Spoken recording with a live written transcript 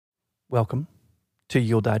Welcome to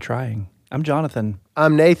You'll Die Trying. I'm Jonathan.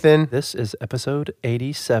 I'm Nathan. This is episode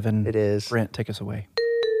 87. It is. Brent, take us away.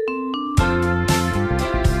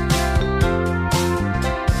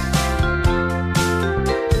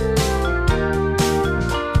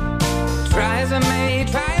 Try as I may,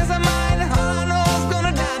 try as I might, all I know is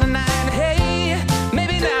gonna die tonight. Hey,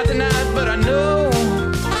 maybe not tonight, but I know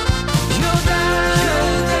you'll die,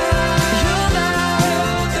 you'll die, you'll die,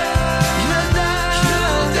 you'll die,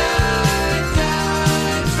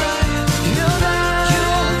 you'll die, you'll die,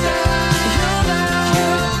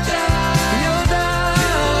 you'll die,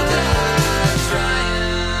 you'll die, trying.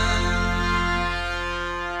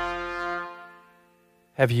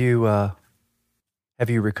 Have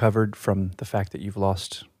you recovered from the fact that you've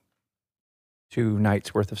lost 2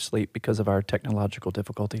 nights worth of sleep because of our technological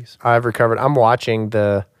difficulties? I've recovered. I'm watching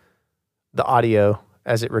the audio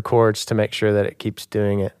as it records to make sure that it keeps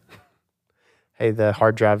doing it. Hey, the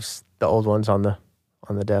hard drives, the old ones on the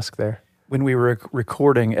desk there. When we were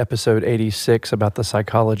recording episode 86 about the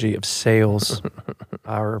psychology of sales,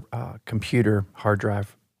 our computer hard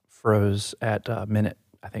drive froze at minute,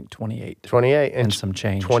 I think, 28. 28 and some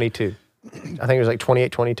change. 22. I think it was like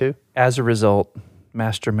 28, 22. As a result,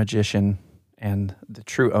 master magician and the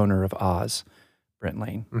true owner of Oz, Brent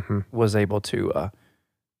Lane, was able to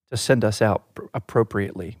send us out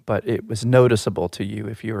appropriately. But it was noticeable to you,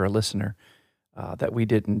 if you were a listener, that we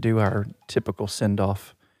didn't do our typical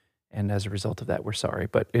send-off. And as a result of that, we're sorry.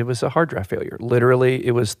 But it was a hard drive failure. Literally,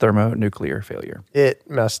 it was thermonuclear failure. It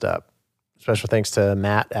messed up. Special thanks to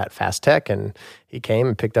Matt at Fast Tech, and he came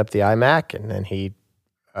and picked up the iMac, and then he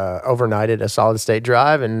overnighted a solid state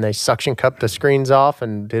drive, and they suction cupped the screens off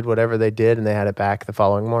and did whatever they did, and they had it back the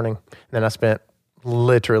following morning. And then I spent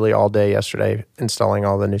literally all day yesterday installing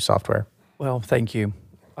all the new software. Well, thank you.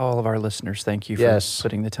 All of our listeners, thank you for Yes.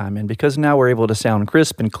 putting the time in, because now we're able to sound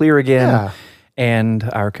crisp and clear again. Yeah. And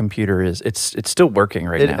our computer it's still working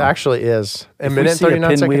right It now. actually is. A If we minute and see a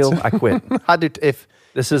 39 pinwheel, seconds. I quit. I do. If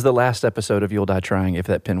This is the last episode of You'll Die Trying if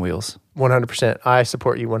that pinwheels. 100%, I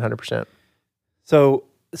support you 100%. So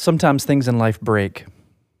sometimes things in life break.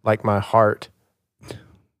 Like my heart.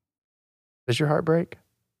 Does your heart break?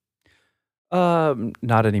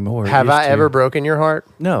 Not anymore. It Have used I to. ever broken your heart?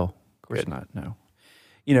 No, of course Good. not. No.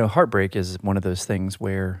 You know, heartbreak is one of those things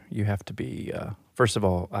where you have to be, first of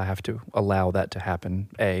all, I have to allow that to happen,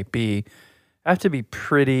 A. B, I have to be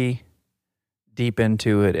pretty deep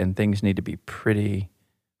into it, and things need to be pretty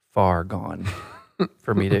far gone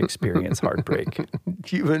for me to experience heartbreak.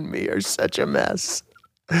 You and me are such a mess.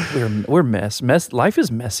 We're mess. Life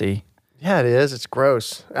is messy. Yeah, it is. It's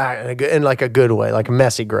gross. In like a good way, like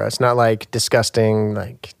messy gross, not like disgusting,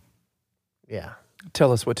 like, yeah.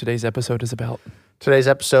 Tell us what today's episode is about. Today's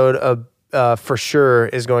episode for sure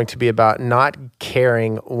is going to be about not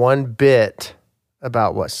caring one bit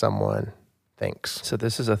about what someone thinks. So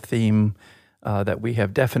this is a theme that we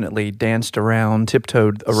have definitely danced around,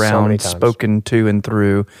 tiptoed So around, many times. spoken to and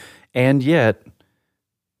through, and yet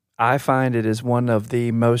I find it is one of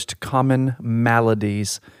the most common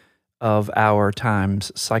maladies of our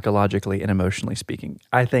times, psychologically and emotionally speaking.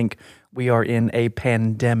 I think we are in a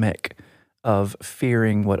pandemic of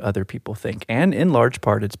fearing what other people think, and in large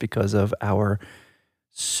part it's because of our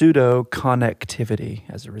pseudo-connectivity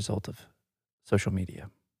as a result of social media.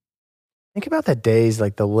 Think about the days,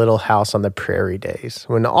 like the Little House on the Prairie days,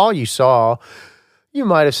 when all you saw, you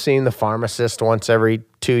might have seen the pharmacist once every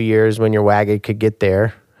 2 years when your wagon could get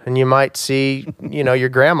there. And you might see, your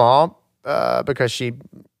grandma because she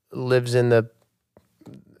lives in the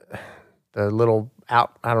little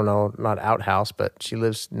not outhouse, but she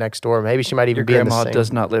lives next door. Maybe she might even Your be in the grandma same.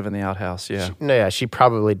 does not live in the outhouse, yeah. She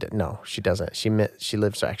probably no, she doesn't. She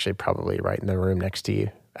lives actually probably right in the room next to you.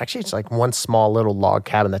 Actually, it's like one small little log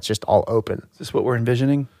cabin that's just all open. Is this what we're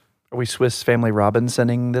envisioning? Are we Swiss Family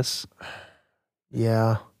Robinsoning this?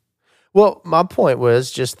 Yeah. Well, my point was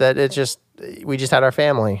just that we just had our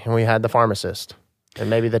family and we had the pharmacist, and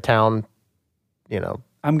maybe the town,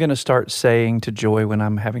 I'm going to start saying to Joy when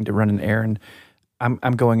I'm having to run an errand, I'm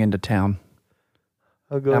going into town.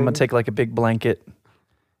 I'm going to take like a big blanket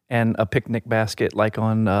and a picnic basket like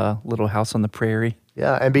on Little House on the Prairie.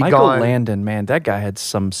 Yeah, and be Michael gone. Landon, man, that guy had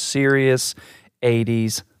some serious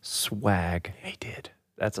 80s swag. He did.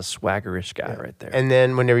 That's a swaggerish guy right there. And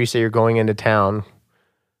then whenever you say you're going into town,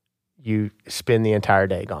 you spend the entire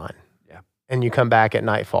day gone. Yeah. And you come back at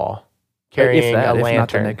nightfall carrying if that, a if lantern. not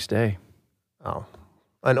the next day. Oh,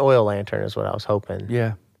 an oil lantern is what I was hoping.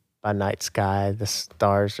 Yeah. By night sky, the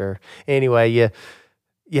stars are. Anyway,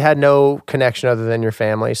 you had no connection other than your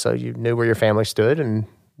family, so you knew where your family stood, and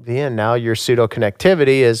the end. Now your pseudo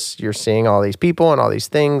connectivity is you're seeing all these people and all these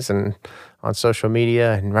things and on social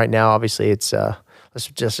media. And right now, obviously, it's let's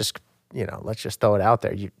just throw it out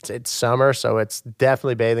there. It's summer, so it's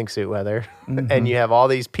definitely bathing suit weather, and you have all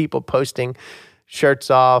these people posting shirts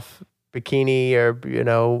off, bikini, or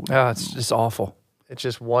it's just awful. It's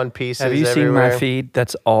just one piece. Have you seen my feed?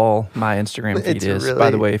 That's all my Instagram feed is. Really, by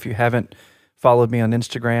the way, if you haven't followed me on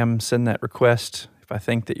Instagram, send that request. If I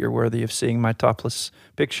think that you're worthy of seeing my topless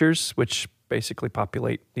pictures, which basically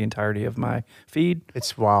populate the entirety of my feed,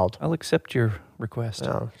 it's wild. I'll accept your request.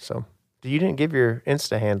 Oh, so you didn't give your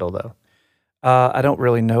Insta handle though. I don't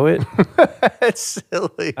really know it. It's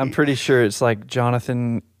silly. I'm pretty sure it's like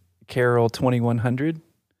Jonathan Carroll 2100.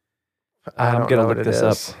 I'm gonna look this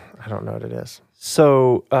up. I don't know what it is.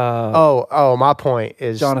 So, my point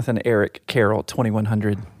is Jonathan Eric Carroll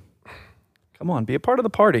 2100. Come on, be a part of the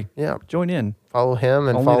party. Yeah, join in. Follow him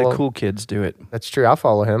and only the cool kids do it. That's true. I'll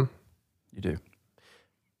follow him. You do.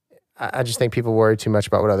 I just think people worry too much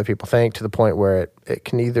about what other people think to the point where it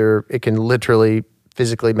can literally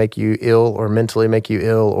physically make you ill or mentally make you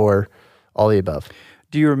ill or all the above.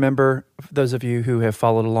 Do you remember, those of you who have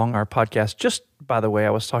followed along our podcast, just by the way, I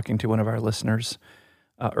was talking to one of our listeners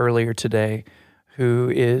earlier today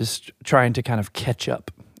who is trying to kind of catch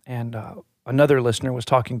up. And another listener was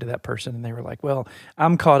talking to that person and they were like, well,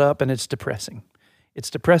 I'm caught up and it's depressing. It's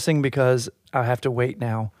depressing because I have to wait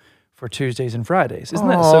now for Tuesdays and Fridays. Isn't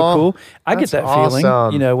that so cool? I get that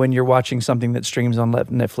feeling, when you're watching something that streams on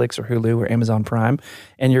Netflix or Hulu or Amazon Prime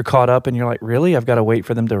and you're caught up and you're like, really? I've got to wait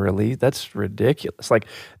for them to release? That's ridiculous. Like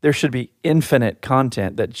there should be infinite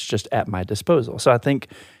content that's just at my disposal. So I think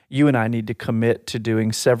you and I need to commit to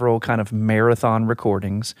doing several kind of marathon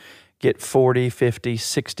recordings, get 40, 50,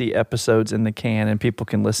 60 episodes in the can and people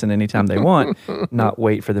can listen anytime they want, not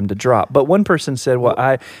wait for them to drop. But one person said, well,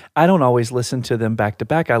 I don't always listen to them back to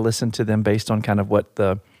back. I listen to them based on kind of what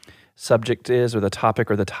the subject is or the topic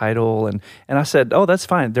or the title. And I said, oh, that's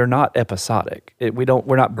fine. They're not episodic. We're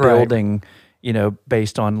not building,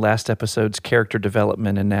 based on last episode's character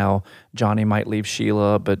development and now Johnny might leave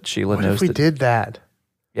Sheila, but Sheila knows if we did that?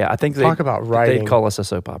 Yeah, I think talk about writing. They'd call us a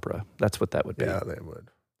soap opera. That's what that would be. Yeah, they would.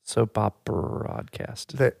 Soap opera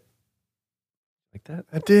broadcast. Like that?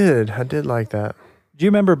 I did like that. Do you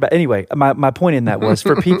remember? But anyway, my point in that was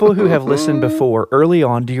for people who have listened before early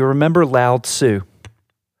on, do you remember Loud Sue?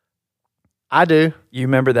 I do. You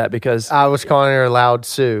remember that because I was calling her Loud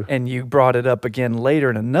Sue. And you brought it up again later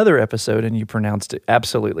in another episode and you pronounced it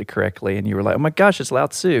absolutely correctly. And you were like, oh my gosh, it's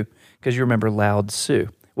Loud Sue because you remember Loud Sue.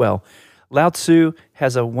 Well, Lao Tzu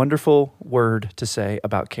has a wonderful word to say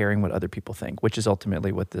about caring what other people think, which is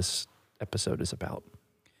ultimately what this episode is about.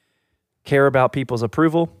 Care about people's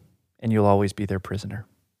approval, and you'll always be their prisoner.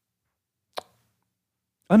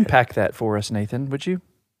 Unpack that for us, Nathan, would you?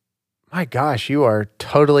 My gosh, you are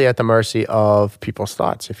totally at the mercy of people's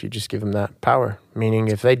thoughts if you just give them that power. Meaning,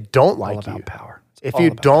 if they don't like you, power. If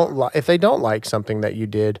they don't like something that you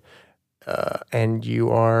did, and you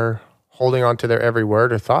are holding on to their every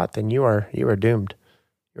word or thought, then you are doomed.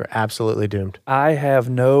 You're absolutely doomed. I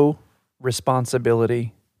have no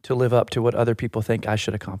responsibility to live up to what other people think I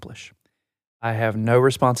should accomplish. I have no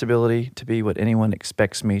responsibility to be what anyone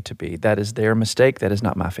expects me to be. That is their mistake. That is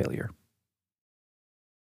not my failure.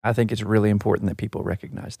 I think it's really important that people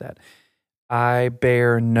recognize that. I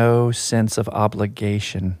bear no sense of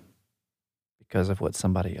obligation because of what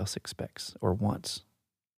somebody else expects or wants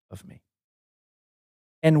of me.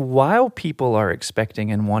 And while people are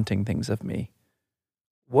expecting and wanting things of me,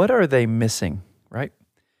 what are they missing, right?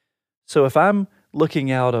 So if I'm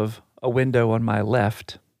looking out of a window on my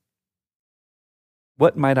left,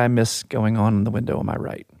 what might I miss going on in the window on my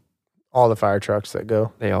right? All the fire trucks that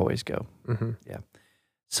go. They always go. Mm-hmm. Yeah.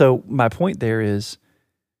 So my point there is,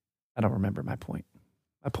 I don't remember my point.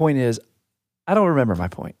 My point is, I don't remember my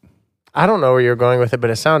point. I don't know where you're going with it,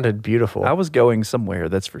 but it sounded beautiful. I was going somewhere,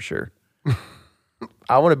 that's for sure.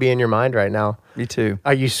 I want to be in your mind right now. Me too.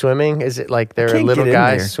 Are you swimming? Is it like there are little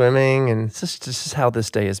guys swimming? And this is how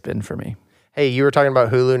this day has been for me. Hey, you were talking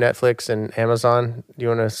about Hulu, Netflix, and Amazon. Do you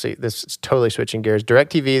want to see this? Is totally switching gears.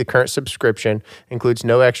 DirecTV, the current subscription, includes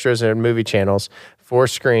no extras and movie channels, 4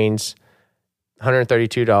 screens,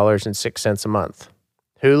 $132.06 a month.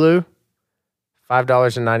 Hulu,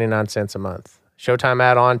 $5.99 a month. Showtime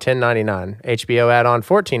add-on, $10.99. HBO add-on,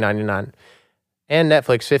 $14.99. And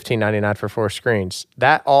Netflix, $15.99 for 4 screens.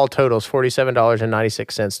 That all totals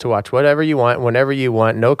 $47.96 to watch whatever you want, whenever you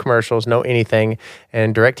want, no commercials, no anything.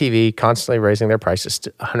 And DirecTV constantly raising their prices to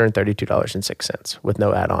 $132.06 with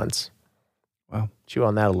no add-ons. Wow. Chew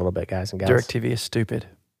on that a little bit, guys and gals. DirecTV is stupid.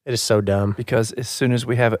 It is so dumb. Because as soon as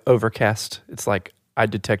we have Overcast, it's like I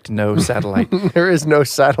detect no satellite. There is no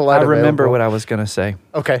satellite I remember available. what I was going to say.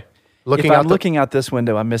 Okay. If I'm looking out this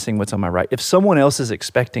window, I'm missing what's on my right. If someone else is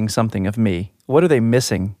expecting something of me, what are they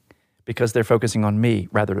missing because they're focusing on me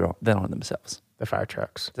rather than on themselves? the fire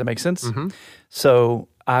trucks. Does that make sense? Mm-hmm. So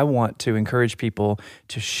I want to encourage people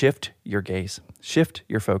to shift your gaze, shift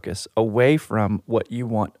your focus away from what you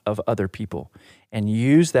want of other people, and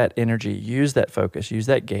use that energy, use that focus, use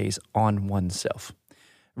that gaze on oneself.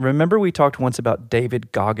 Remember we talked once about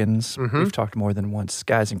David Goggins? We've talked more than once. This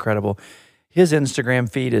guy's incredible. His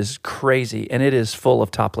Instagram feed is crazy, and it is full of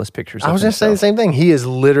topless pictures. I was just saying the same thing. He is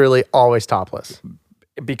literally always topless.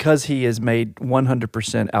 Because he is made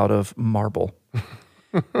 100% out of marble.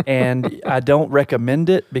 And I don't recommend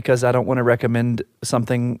it because I don't want to recommend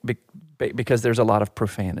something because there's a lot of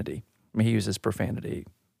profanity. I mean, he uses profanity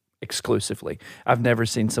exclusively. I've never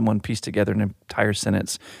seen someone piece together an entire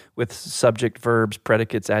sentence with subject, verbs,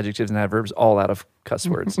 predicates, adjectives, and adverbs all out of cuss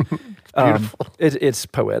words. Beautiful. It's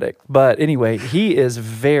poetic. But anyway, he is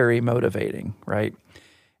very motivating, right?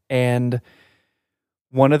 And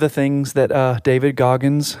one of the things that David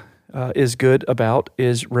Goggins is good about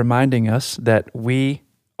is reminding us that we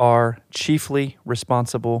are chiefly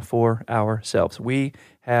responsible for ourselves. We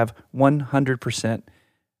have 100%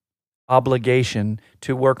 obligation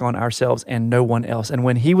to work on ourselves and no one else. And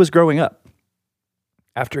when he was growing up,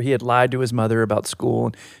 after he had lied to his mother about school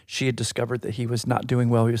and she had discovered that he was not doing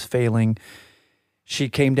well, he was failing, she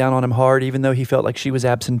came down on him hard, even though he felt like she was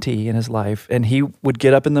absentee in his life. And he would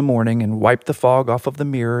get up in the morning and wipe the fog off of the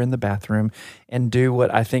mirror in the bathroom and do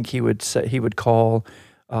what I think he would say, he would call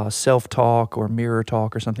self-talk or mirror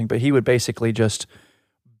talk or something. But he would basically just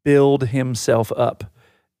build himself up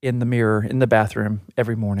in the mirror in the bathroom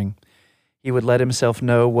every morning. He would let himself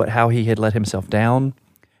know how he had let himself down,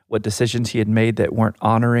 what decisions he had made that weren't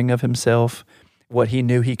honoring of himself, what he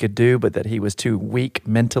knew he could do, but that he was too weak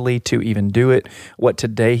mentally to even do it, what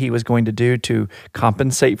today he was going to do to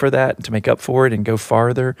compensate for that, to make up for it and go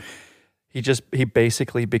farther. He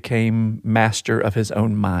basically became master of his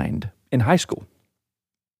own mind in high school.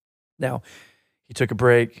 Now, he took a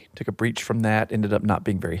break, took a breach from that, ended up not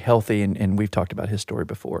being very healthy, and we've talked about his story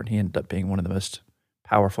before, and he ended up being one of the most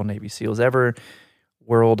powerful Navy SEALs ever,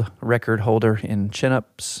 world record holder in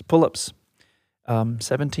chin-ups, pull-ups,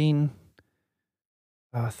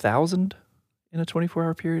 17,000 in a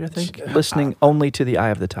 24-hour period, I think, listening only to the eye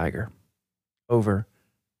of the tiger over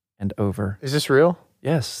and over. Is this real?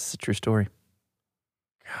 Yes, it's a true story.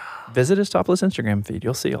 Visit his topless Instagram feed.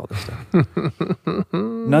 You'll see all this stuff.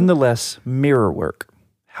 Nonetheless, mirror work.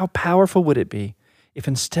 How powerful would it be if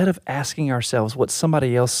instead of asking ourselves what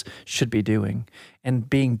somebody else should be doing and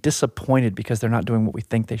being disappointed because they're not doing what we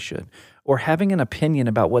think they should, or having an opinion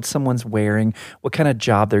about what someone's wearing, what kind of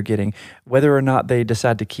job they're getting, whether or not they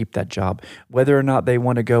decide to keep that job, whether or not they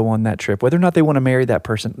want to go on that trip, whether or not they want to marry that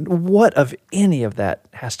person, what of any of that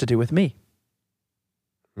has to do with me?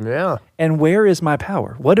 Yeah. And where is my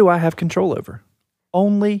power? What do I have control over?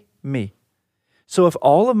 Only me. So if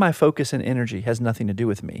all of my focus and energy has nothing to do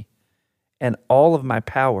with me, and all of my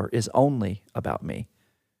power is only about me,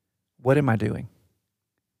 what am I doing?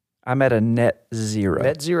 I'm at a net zero.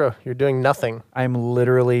 Net zero. You're doing nothing. I'm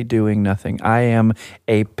literally doing nothing. I am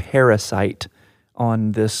a parasite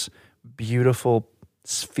on this beautiful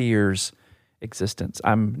sphere's existence.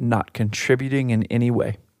 I'm not contributing in any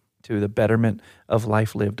way to the betterment of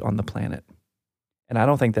life lived on the planet. And I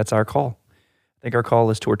don't think that's our call. I think our call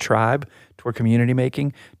is toward tribe, toward community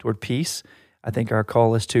making, toward peace. I think our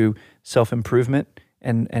call is to self-improvement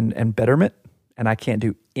and betterment. And I can't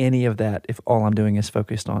do any of that if all I'm doing is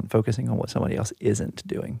focusing on what somebody else isn't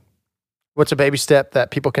doing. What's a baby step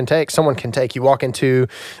that people can take? Someone can take. You walk into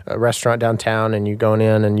a restaurant downtown and you're going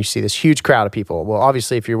in and you see this huge crowd of people. Well,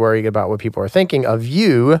 obviously, if you're worried about what people are thinking of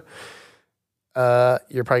you,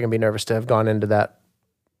 you're probably going to be nervous to have gone into that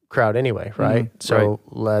crowd anyway, right? So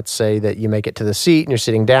let's say that you make it to the seat and you're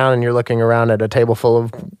sitting down and you're looking around at a table full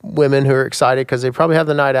of women who are excited because they probably have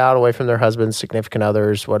the night out away from their husbands, significant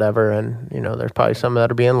others, whatever. And, there's probably some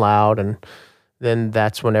that are being loud. And then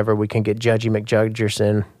that's whenever we can get judgy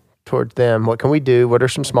McJudgerson towards them. What can we do? What are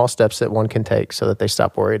some small steps that one can take so that they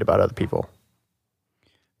stop worried about other people?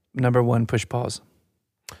 Number one, push pause.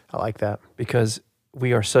 I like that. Because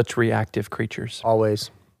we are such reactive creatures.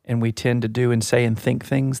 Always. And we tend to do and say and think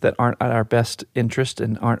things that aren't at our best interest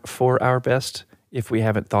and aren't for our best if we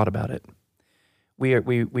haven't thought about it.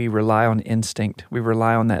 We rely on instinct. We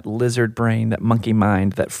rely on that lizard brain, that monkey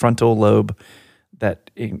mind, that frontal lobe that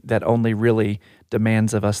only really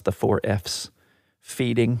demands of us the 4 F's: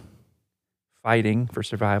 feeding, fighting for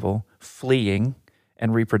survival, fleeing,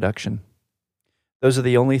 and reproduction. Those are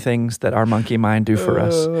the only things that our monkey mind do for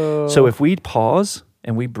us. So if we pause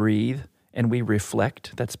and we breathe and we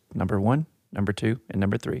reflect, that's number 1, number 2, and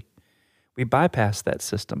number 3. We bypass that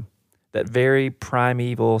system, that very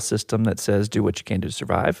primeval system that says do what you can to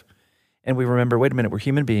survive. And we remember, wait a minute, we're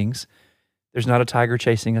human beings. There's not a tiger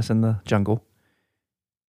chasing us in the jungle.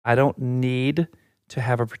 I don't need to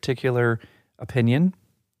have a particular opinion,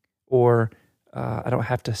 or I don't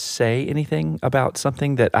have to say anything about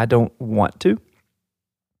something that I don't want to.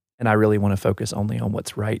 And I really want to focus only on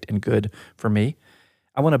what's right and good for me.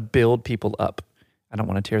 I want to build people up. I don't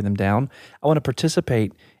want to tear them down. I want to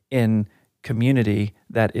participate in community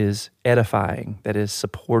that is edifying, that is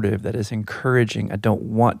supportive, that is encouraging. I don't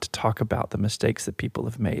want to talk about the mistakes that people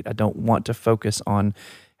have made. I don't want to focus on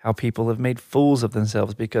how people have made fools of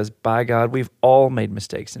themselves, because by God, we've all made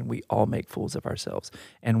mistakes and we all make fools of ourselves.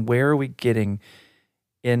 And where are we getting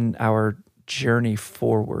in our journey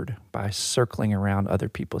forward by circling around other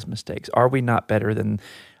people's mistakes? Are we not better than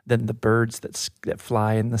the birds that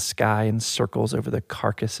fly in the sky in circles over the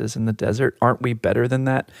carcasses in the desert? Aren't we better than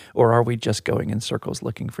that? Or are we just going in circles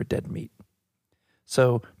looking for dead meat?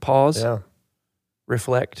 So pause,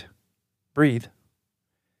 reflect, breathe.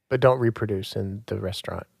 But don't reproduce in the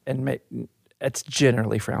restaurant. And it's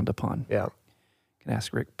generally frowned upon. Yeah. You can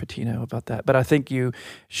ask Rick Pitino about that. But I think you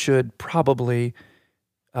should probably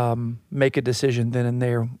make a decision then and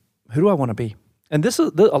there. Who do I want to be? And this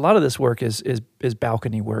is a lot of this work is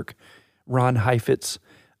balcony work. Ron Heifetz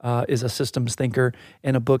is a systems thinker.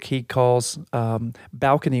 In a book he calls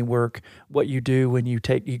balcony work what you do when you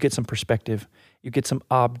get some perspective. You get some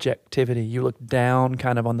objectivity. You look down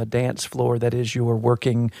kind of on the dance floor that is your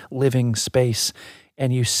working, living space,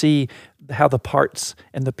 and you see how the parts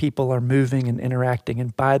and the people are moving and interacting.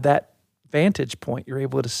 And by that vantage point, you're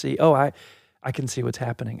able to see, oh, I can see what's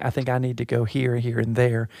happening. I think I need to go here, here, and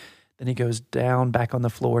there. Then he goes down back on the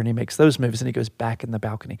floor and he makes those moves and he goes back in the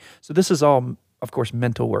balcony. So this is all, of course,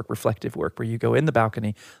 mental work, reflective work, where you go in the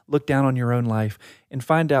balcony, look down on your own life, and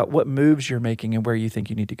find out what moves you're making and where you think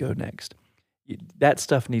you need to go next. That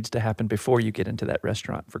stuff needs to happen before you get into that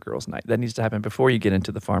restaurant for girls' night. That needs to happen before you get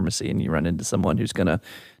into the pharmacy and you run into someone who's going to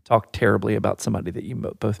talk terribly about somebody that you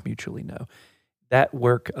both mutually know. That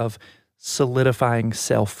work of solidifying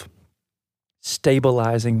self,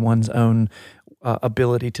 stabilizing one's own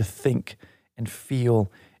ability to think and feel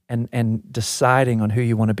and deciding on who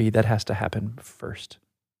you want to be, that has to happen first.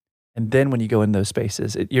 And then when you go in those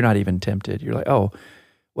spaces, you're not even tempted. You're like, oh,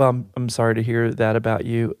 well, I'm sorry to hear that about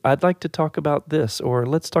you. I'd like to talk about this, or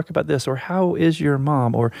let's talk about this, or how is your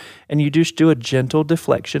mom? And you just do a gentle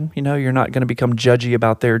deflection. You know, you're not going to become judgy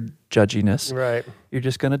about their judginess. Right. You're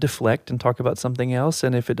just going to deflect and talk about something else.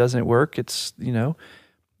 And if it doesn't work, it's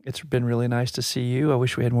been really nice to see you. I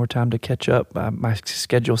wish we had more time to catch up. My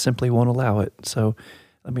schedule simply won't allow it. So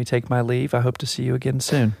let me take my leave. I hope to see you again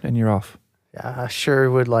soon. And you're off. Yeah, I sure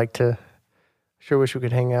would like to. Sure wish we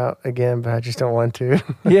could hang out again, but I just don't want to.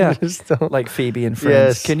 Yeah, just don't. Like Phoebe and Friends.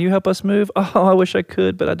 Yes. Can you help us move? Oh, I wish I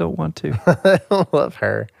could, but I don't want to. I love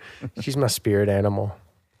her. She's my spirit animal.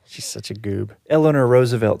 She's such a goob. Eleanor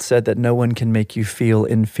Roosevelt said that no one can make you feel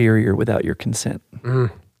inferior without your consent.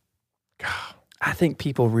 I think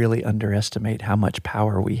people really underestimate how much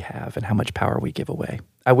power we have and how much power we give away.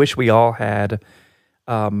 I wish we all had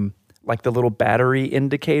like the little battery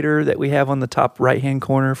indicator that we have on the top right-hand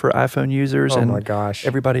corner for iPhone users. Oh and my gosh.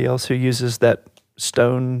 Everybody else who uses that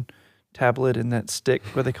stone tablet and that stick,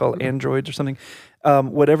 what they call Androids or something.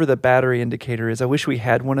 Whatever the battery indicator is, I wish we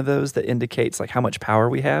had one of those that indicates like how much power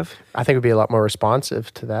we have. I think it would be a lot more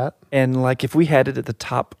responsive to that. And like if we had it at the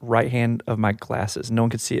top right-hand of my glasses, no one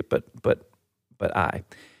could see it but I.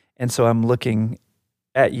 And so I'm looking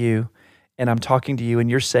at you and I'm talking to you and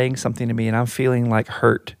you're saying something to me and I'm feeling like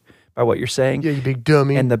hurt by what you're saying. Yeah, you big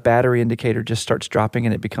dummy. And the battery indicator just starts dropping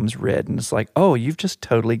and it becomes red. And it's like, oh, you've just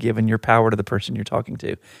totally given your power to the person you're talking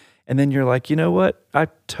to. And then you're like, you know what? I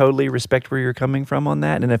totally respect where you're coming from on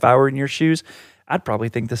that. And if I were in your shoes, I'd probably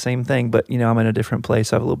think the same thing. But, you know, I'm in a different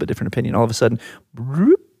place. I have a little bit different opinion. All of a sudden,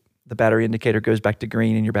 the battery indicator goes back to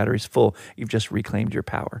green and your battery's full. You've just reclaimed your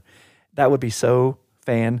power. That would be so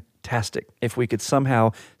fantastic if we could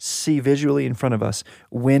somehow see visually in front of us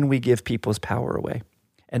when we give people's power away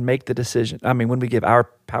and make the decision. I mean, when we give our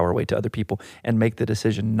power away to other people and make the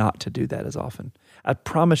decision not to do that as often. I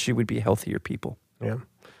promise you we'd be healthier people. Yeah.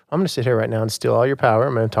 I'm going to sit here right now and steal all your power.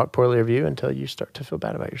 I'm going to talk poorly of you until you start to feel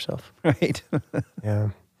bad about yourself. Right. Yeah.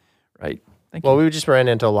 Right. Thank Well, you. we just ran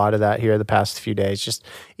into a lot of that here the past few days. Just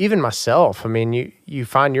even myself. I mean, you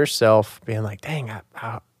find yourself being like, dang,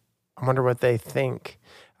 I wonder what they think.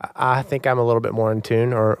 I think I'm a little bit more in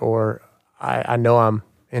tune, or I know I'm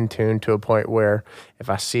in tune to a point where if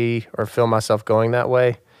I see or feel myself going that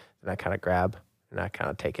way, then I kind of grab and I kind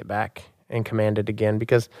of take it back and command it again,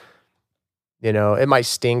 because, you know, it might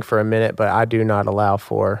sting for a minute, but I do not allow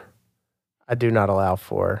for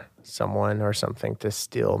someone or something to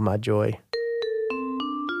steal my joy.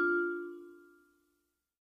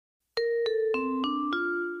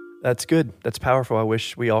 That's good. That's powerful. I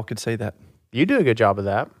wish we all could say that. You do a good job of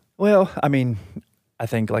that. Well, I mean, I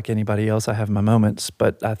think like anybody else, I have my moments,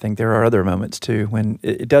 but I think there are other moments too when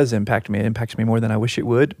it does impact me. It impacts me more than I wish it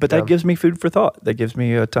would, but that gives me food for thought. That gives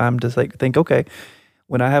me a time to think, okay,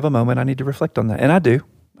 when I have a moment, I need to reflect on that. And I do.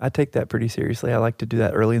 I take that pretty seriously. I like to do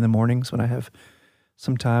that early in the mornings when I have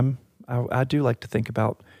some time. I do like to think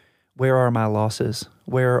about, where are my losses?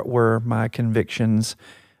 Where were my convictions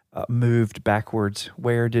moved backwards?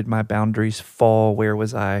 Where did my boundaries fall? Where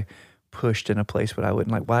was I pushed in a place where I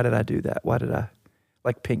wouldn't like? Why did I do that? Why did I,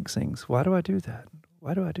 like Pink sings, why do I do that?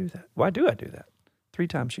 Why do I do that? Why do I do that? 3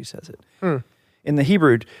 times she says it. In the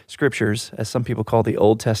Hebrew scriptures, as some people call the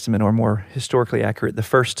Old Testament, or more historically accurate, the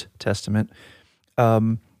First Testament,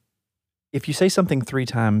 if you say something 3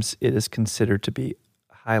 times, it is considered to be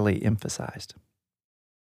highly emphasized.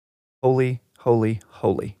 Holy, holy,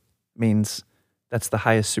 holy means that's the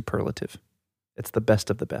highest superlative. It's the best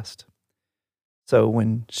of the best. So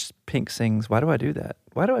when Pink sings, why do I do that?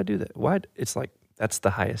 Why do I do that? Why? It's like, that's the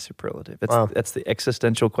highest superlative. That's the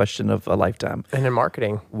existential question of a lifetime. And in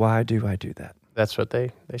marketing, why do I do that? That's what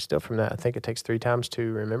they steal from that. I think it takes 3 times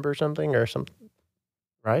to remember something or something,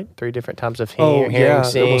 right? 3 different times of hearing,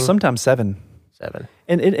 seeing. Well, sometimes 7. 7.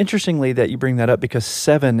 And interestingly that you bring that up, because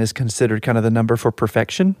 7 is considered kind of the number for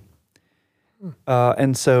perfection.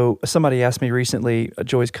 And so somebody asked me recently,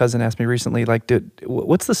 Joy's cousin asked me recently, like,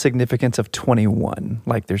 what's the significance of 21?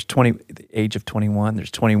 Like there's the age of 21,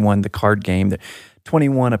 there's 21, the card game.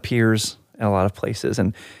 21 appears in a lot of places.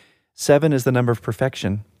 And 7 is the number of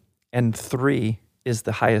perfection. And 3 is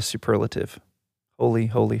the highest superlative. Holy,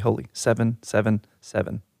 holy, holy. 7, 7,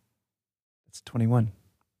 7. It's 21.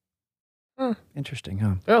 Interesting,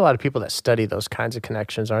 huh? There are a lot of people that study those kinds of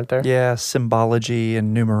connections, aren't there? Yeah, symbology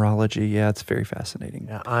and numerology. Yeah, it's very fascinating.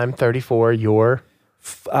 Yeah, I'm 34. You're?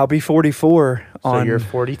 I'll be 44 So you're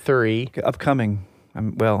 43. Upcoming.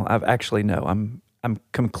 I'm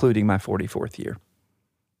concluding my 44th year.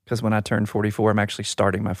 Because when I turn 44, I'm actually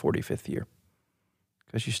starting my 45th year.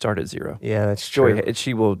 Because you start at 0. Yeah, that's true. Joy,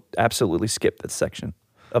 she will absolutely skip that section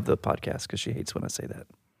of the podcast because she hates when I say that.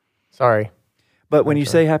 Sorry. But when you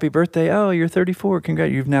say happy birthday, oh, you're 34,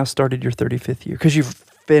 congrats, you've now started your 35th year because you've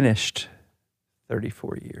finished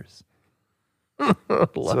 34 years. I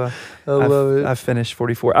love it. I've finished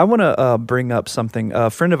 44. I want to bring up something. A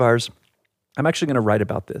friend of ours, I'm actually going to write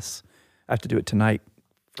about this. I have to do it tonight.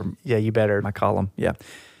 Yeah, you better. My column, yeah.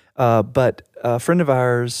 But a friend of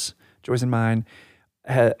ours, Joyce and mine,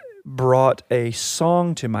 brought a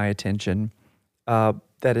song to my attention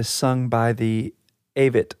that is sung by the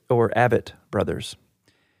Avett brothers,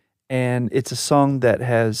 and it's a song that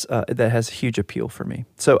has huge appeal for me.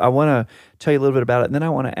 So I want to tell you a little bit about it, and then I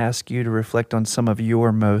want to ask you to reflect on some of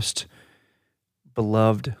your most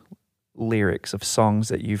beloved lyrics of songs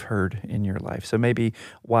that you've heard in your life. So maybe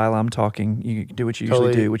while I'm talking, you do what you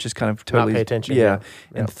usually do, which is kind of totally not pay attention.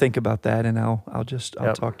 And think about that, and I'll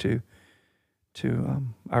talk to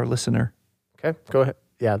our listener. Okay, go ahead.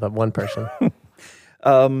 Yeah, the one person.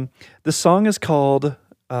 The song is called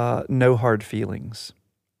No Hard Feelings,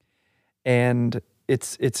 and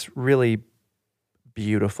it's really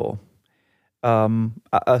beautiful.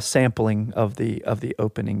 A sampling of the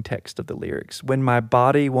opening text of the lyrics. When my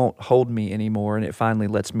body won't hold me anymore and it finally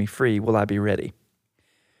lets me free, will I be ready?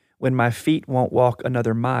 When my feet won't walk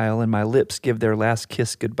another mile and my lips give their last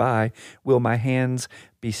kiss goodbye, will my hands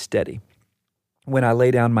be steady? When I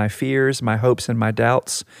lay down my fears, my hopes and my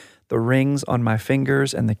doubts, the rings on my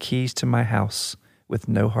fingers and the keys to my house with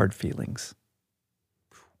no hard feelings.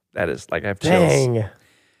 That is like I have chills. Dang.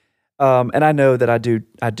 And I know that I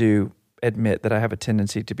do admit that I have a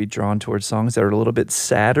tendency to be drawn towards songs that are a little bit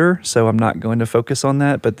sadder, so I'm not going to focus on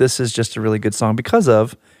that, but this is just a really good song because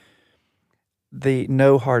of the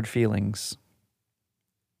no hard feelings.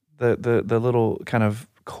 The little kind of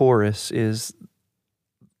chorus is,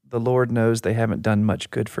 the Lord knows they haven't done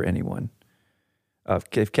much good for anyone.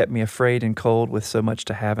 They've kept me afraid and cold with so much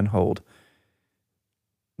to have and hold.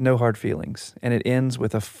 No hard feelings. And it ends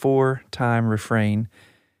with a 4-time refrain,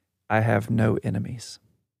 I have no enemies.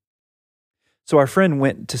 So our friend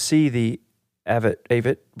went to see the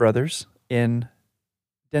Avett brothers in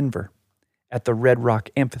Denver at the Red Rock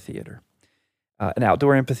Amphitheater, an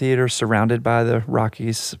outdoor amphitheater surrounded by the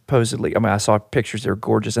Rockies, supposedly. I mean, I saw pictures, they're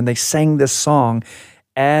gorgeous. And they sang this song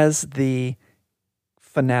as the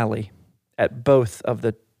finale at both of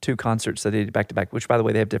the 2 concerts that they did back to back, which, by the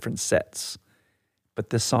way, they have different sets, but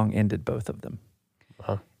this song ended both of them.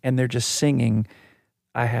 Wow. And they're just singing,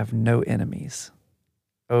 I have no enemies,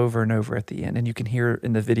 over and over at the end. And you can hear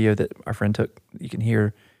in the video that our friend took, you can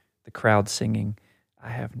hear the crowd singing, I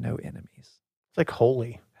have no enemies. It's like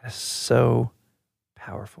holy. That is so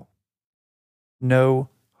powerful. No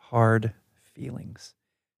hard feelings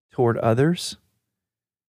toward others,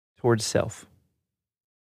 toward self,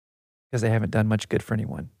 because they haven't done much good for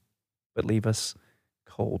anyone, but leave us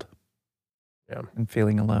cold and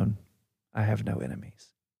feeling alone. I have no enemies.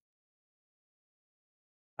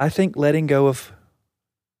 I think letting go of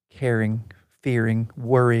caring, fearing,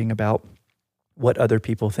 worrying about what other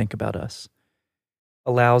people think about us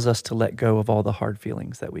allows us to let go of all the hard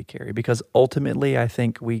feelings that we carry, because ultimately I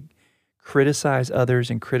think we criticize others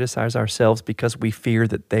and criticize ourselves because we fear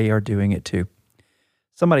that they are doing it too.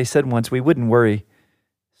 Somebody said once, we wouldn't worry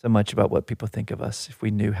so much about what people think of us if we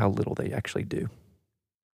knew how little they actually do.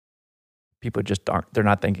 People just aren't, they're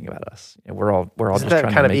not thinking about us. You know, we're all Isn't just that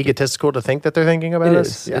trying kind to of make egotistical to think that they're thinking about it.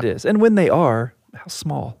 us? It is. And when they are, how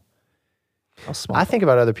small. How small. I think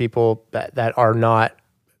about other people that are not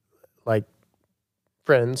like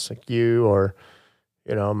friends, like you or,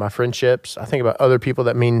 you know, my friendships. I think about other people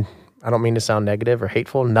that mean, I don't mean to sound negative or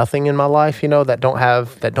hateful, nothing in my life, you know, that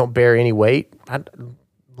don't bear any weight.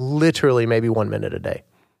 Literally maybe 1 minute a day.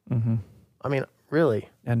 Mm-hmm. I mean, really.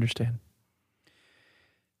 I understand.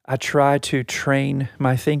 I try to train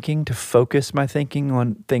my thinking, to focus my thinking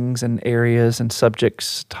on things and areas and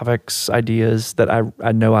subjects, topics, ideas that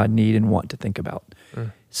I know I need and want to think about.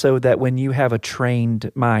 So that when you have a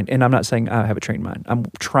trained mind, and I'm not saying I have a trained mind, I'm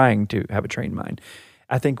trying to have a trained mind.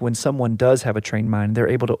 I think when someone does have a trained mind, they're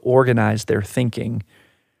able to organize their thinking.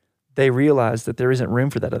 They realize that there isn't room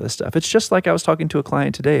for that other stuff. It's just like I was talking to a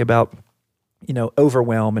client today about, you know,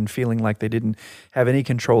 overwhelm and feeling like they didn't have any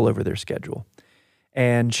control over their schedule.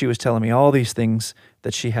 And she was telling me all these things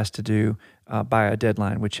that she has to do by a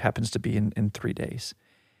deadline, which happens to be in 3 days.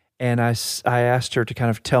 And I asked her to kind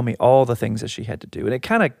of tell me all the things that she had to do. And it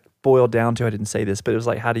kind of boiled down to, I didn't say this, but it was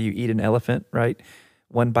like, how do you eat an elephant, right?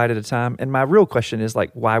 One bite at a time. And my real question is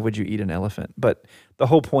like, why would you eat an elephant? But the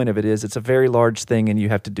whole point of it is it's a very large thing and you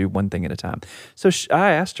have to do one thing at a time. So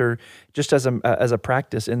I asked her, just as a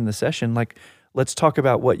practice in the session, like, let's talk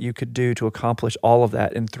about what you could do to accomplish all of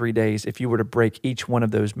that in 3 days if you were to break each one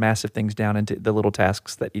of those massive things down into the little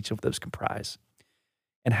tasks that each of those comprise.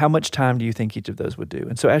 And how much time do you think each of those would do?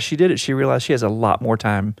 And so as she did it, she realized she has a lot more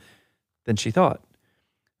time than she thought.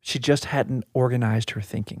 She just hadn't organized her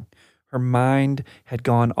thinking. Her mind had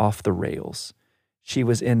gone off the rails. She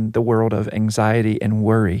was in the world of anxiety and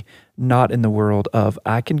worry, not in the world of,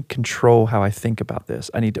 I can control how I think about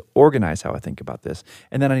this. I need to organize how I think about this.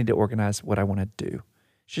 And then I need to organize what I want to do.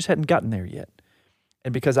 She just hadn't gotten there yet.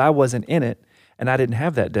 And because I wasn't in it and I didn't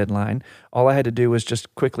have that deadline, all I had to do was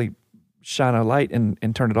just quickly shine a light and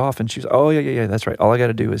turn it off. And she was, oh, yeah, that's right. All I got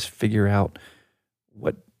to do is figure out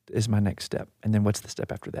what is my next step. And then what's the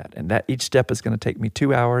step after that? And that each step is going to take me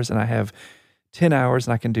 2 hours, and I have 10 hours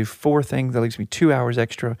and I can do 4 things. That leaves me 2 hours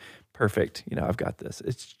extra. Perfect. You know, I've got this.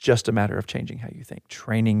 It's just a matter of changing how you think,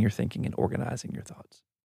 training your thinking and organizing your thoughts.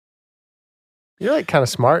 You're like kind of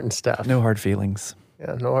smart and stuff. No hard feelings.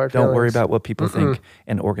 Yeah, no hard feelings. Don't worry about what people think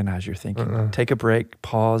and organize your thinking. Take a break,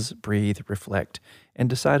 pause, breathe, reflect, and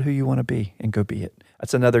decide who you want to be and go be it.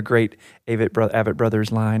 That's another great Avett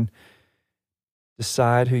Brothers line.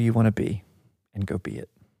 Decide who you want to be and go be it.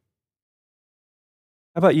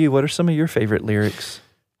 How about you? What are some of your favorite lyrics?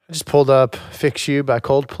 I just pulled up Fix You by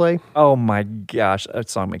Coldplay. Oh my gosh, that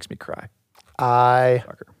song makes me cry. I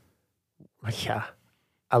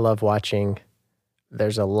love watching.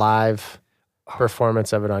 There's a live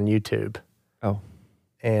performance of it on YouTube. Oh.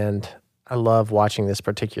 And I love watching this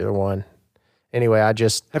particular one. Anyway,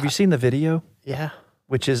 Have you seen the video? Yeah.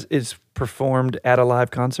 Which is performed at a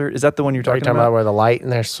live concert? Is that the one you're Are you talking talking about where the light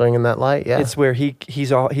and they're swinging that light? Yeah. It's where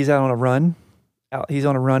he's out on a run. He's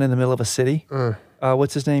on a run in the middle of a city.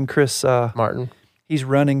 What's his name? Chris Martin. He's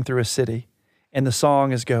running through a city, and the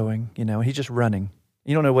song is going. You know, he's just running.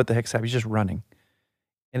 You don't know what the heck's happening. He's just running,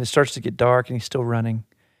 and it starts to get dark, and he's still running.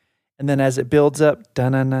 And then as it builds up,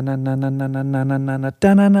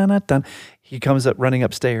 he comes up running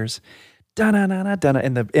upstairs, and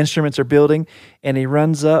the instruments are building, and he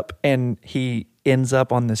runs up, and he ends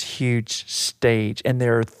up on this huge stage, and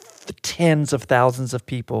there are tens of thousands of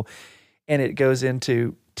people, and it goes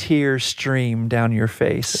into tears stream down your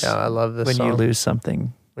face. Yeah, I love this when song. you lose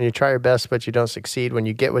something. When you try your best, but you don't succeed. When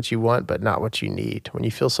you get what you want, but not what you need. When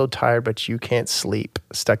you feel so tired, but you can't sleep.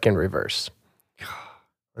 Stuck in reverse.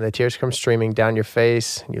 When the tears come streaming down your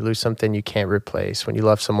face and you lose something you can't replace. When you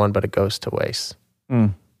love someone but it goes to waste.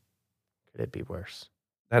 Mm, Could it be worse?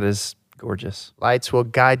 that is gorgeous. Lights will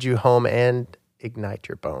guide you home and ignite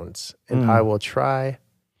your bones. And I will try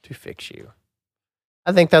to fix you.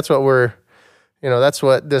 I think that's what that's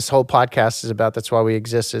what this whole podcast is about. That's why we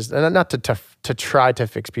exist, is and not to try to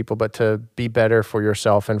fix people, but to be better for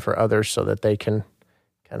yourself and for others so that they can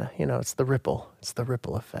kind of, it's the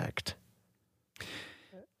ripple effect.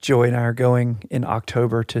 Joy and I are going in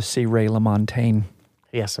October to see Ray LaMontagne.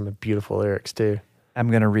 He has some beautiful lyrics too. I'm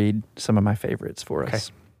going to read some of my favorites for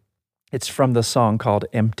us. It's from the song called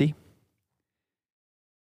Empty.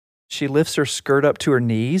 She lifts her skirt up to her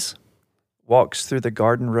knees, walks through the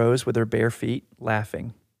garden rows with her bare feet,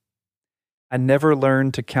 laughing. I never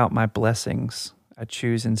learned to count my blessings. I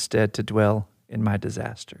choose instead to dwell in my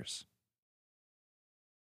disasters.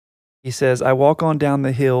 He says, I walk on down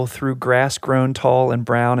the hill through grass grown tall and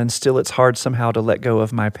brown, and still it's hard somehow to let go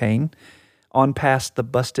of my pain. On past the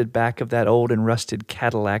busted back of that old and rusted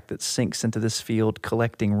Cadillac that sinks into this field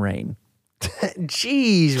collecting rain.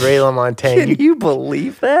 Jeez, Ray LaMontagne. Can you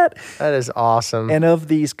believe that? That is awesome. And of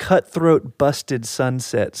these cutthroat busted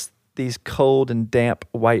sunsets, these cold and damp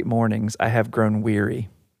white mornings, I have grown weary.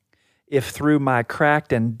 If through my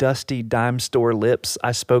cracked and dusty dime store lips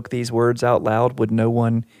I spoke these words out loud, would no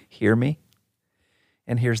one hear me?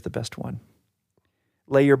 And here's the best one.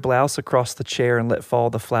 Lay your blouse across the chair and let fall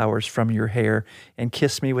the flowers from your hair and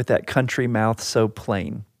kiss me with that country mouth so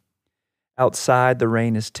plain. Outside, the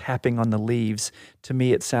rain is tapping on the leaves. To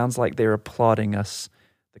me, it sounds like they're applauding us,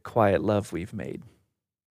 the quiet love we've made.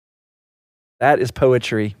 That is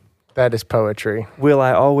poetry. That is poetry. Will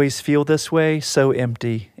I always feel this way, so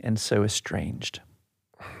empty and so estranged?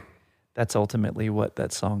 That's ultimately what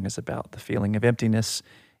that song is about, the feeling of emptiness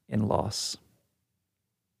and loss.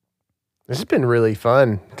 This has been really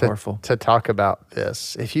fun Powerful. to talk about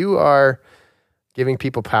this. If you are giving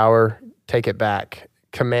people power, take it back.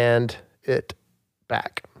 Command it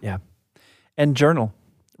back. Yeah. And journal.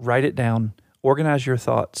 Write it down. Organize your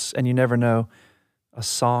thoughts. And you never know, a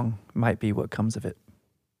song might be what comes of it.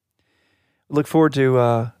 Look forward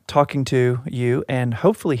to talking to you and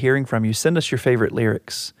hopefully hearing from you. Send us your favorite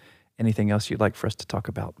lyrics. Anything else you'd like for us to talk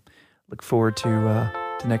about. Look forward to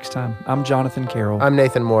next time. I'm Jonathan Carroll. I'm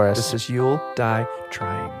Nathan Morris. This is You'll Die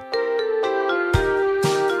Trying.